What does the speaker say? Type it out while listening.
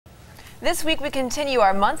This week we continue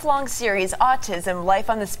our month-long series, Autism, Life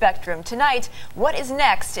on the Spectrum. Tonight, what is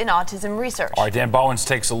next in autism research? All right, Dan Bowens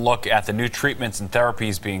takes a look at the new treatments and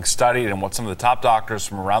therapies being studied and what some of the top doctors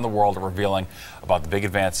from around the world are revealing about the big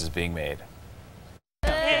advances being made.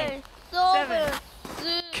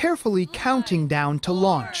 Carefully counting down to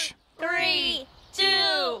launch. 3,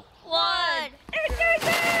 2, 1.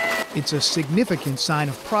 It's a significant sign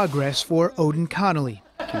of progress for Odin Connelly.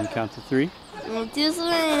 Can you count to 3?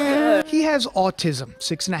 He has autism,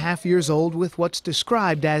 6.5 years old, with what's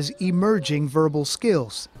described as emerging verbal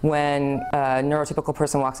skills. When a neurotypical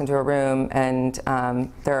person walks into a room and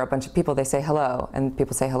there are a bunch of people, they say hello, and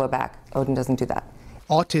people say hello back. Odin doesn't do that.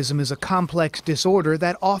 Autism is a complex disorder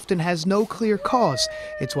that often has no clear cause.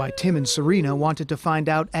 It's why Tim and Serena wanted to find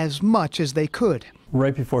out as much as they could.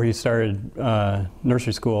 Right before he started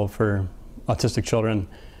nursery school for autistic children,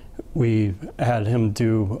 we had him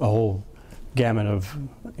do a whole gamut of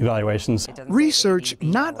evaluations. Research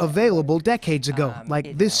not available decades ago,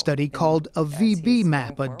 like this study called a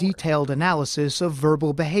VB-MAPP, a detailed analysis of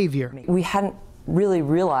verbal behavior. We hadn't really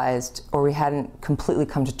realized, or we hadn't completely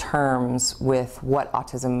come to terms with what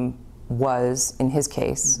autism was in his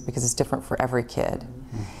case, because it's different for every kid,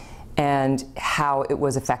 and how it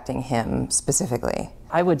was affecting him specifically.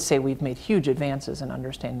 I would say we've made huge advances in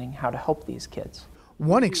understanding how to help these kids.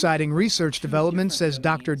 One exciting research development, says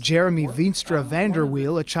Dr. Jeremy Veenstra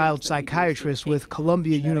Vanderweel, a child psychiatrist with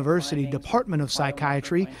Columbia University Department of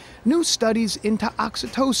Psychiatry, new studies into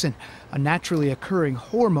oxytocin, a naturally occurring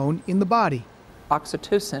hormone in the body.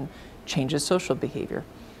 Oxytocin changes social behavior,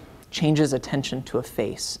 changes attention to a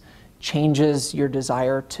face, changes your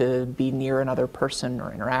desire to be near another person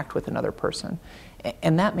or interact with another person.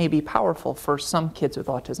 And that may be powerful for some kids with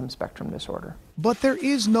autism spectrum disorder. But there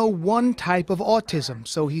is no one type of autism,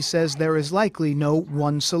 so he says there is likely no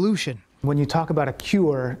one solution. When you talk about a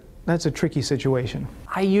cure, that's a tricky situation.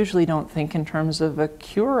 I usually don't think in terms of a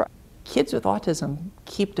cure. Kids with autism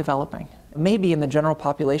keep developing. Maybe in the general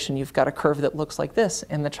population you've got a curve that looks like this,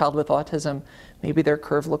 and the child with autism, maybe their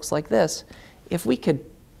curve looks like this. If we could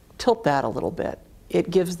tilt that a little bit, it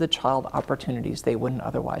gives the child opportunities they wouldn't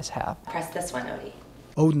otherwise have. Press this one, Odie.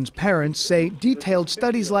 Odin's parents say detailed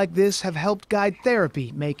studies like this have helped guide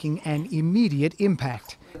therapy, making an immediate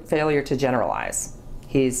impact. Failure to generalize.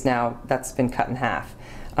 That's been cut in half.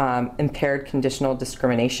 Impaired conditional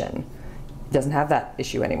discrimination. Doesn't have that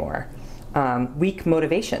issue anymore. Weak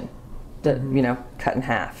motivation, cut in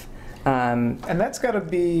half. And that's got to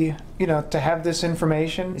be, to have this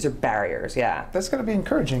information. These are barriers, yeah. That's got to be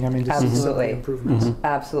encouraging. I mean, to absolutely. see improvements.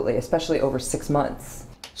 Absolutely, especially over 6 months.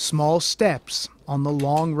 Small steps on the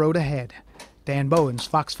long road ahead. Dan Bowens,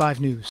 Fox 5 News.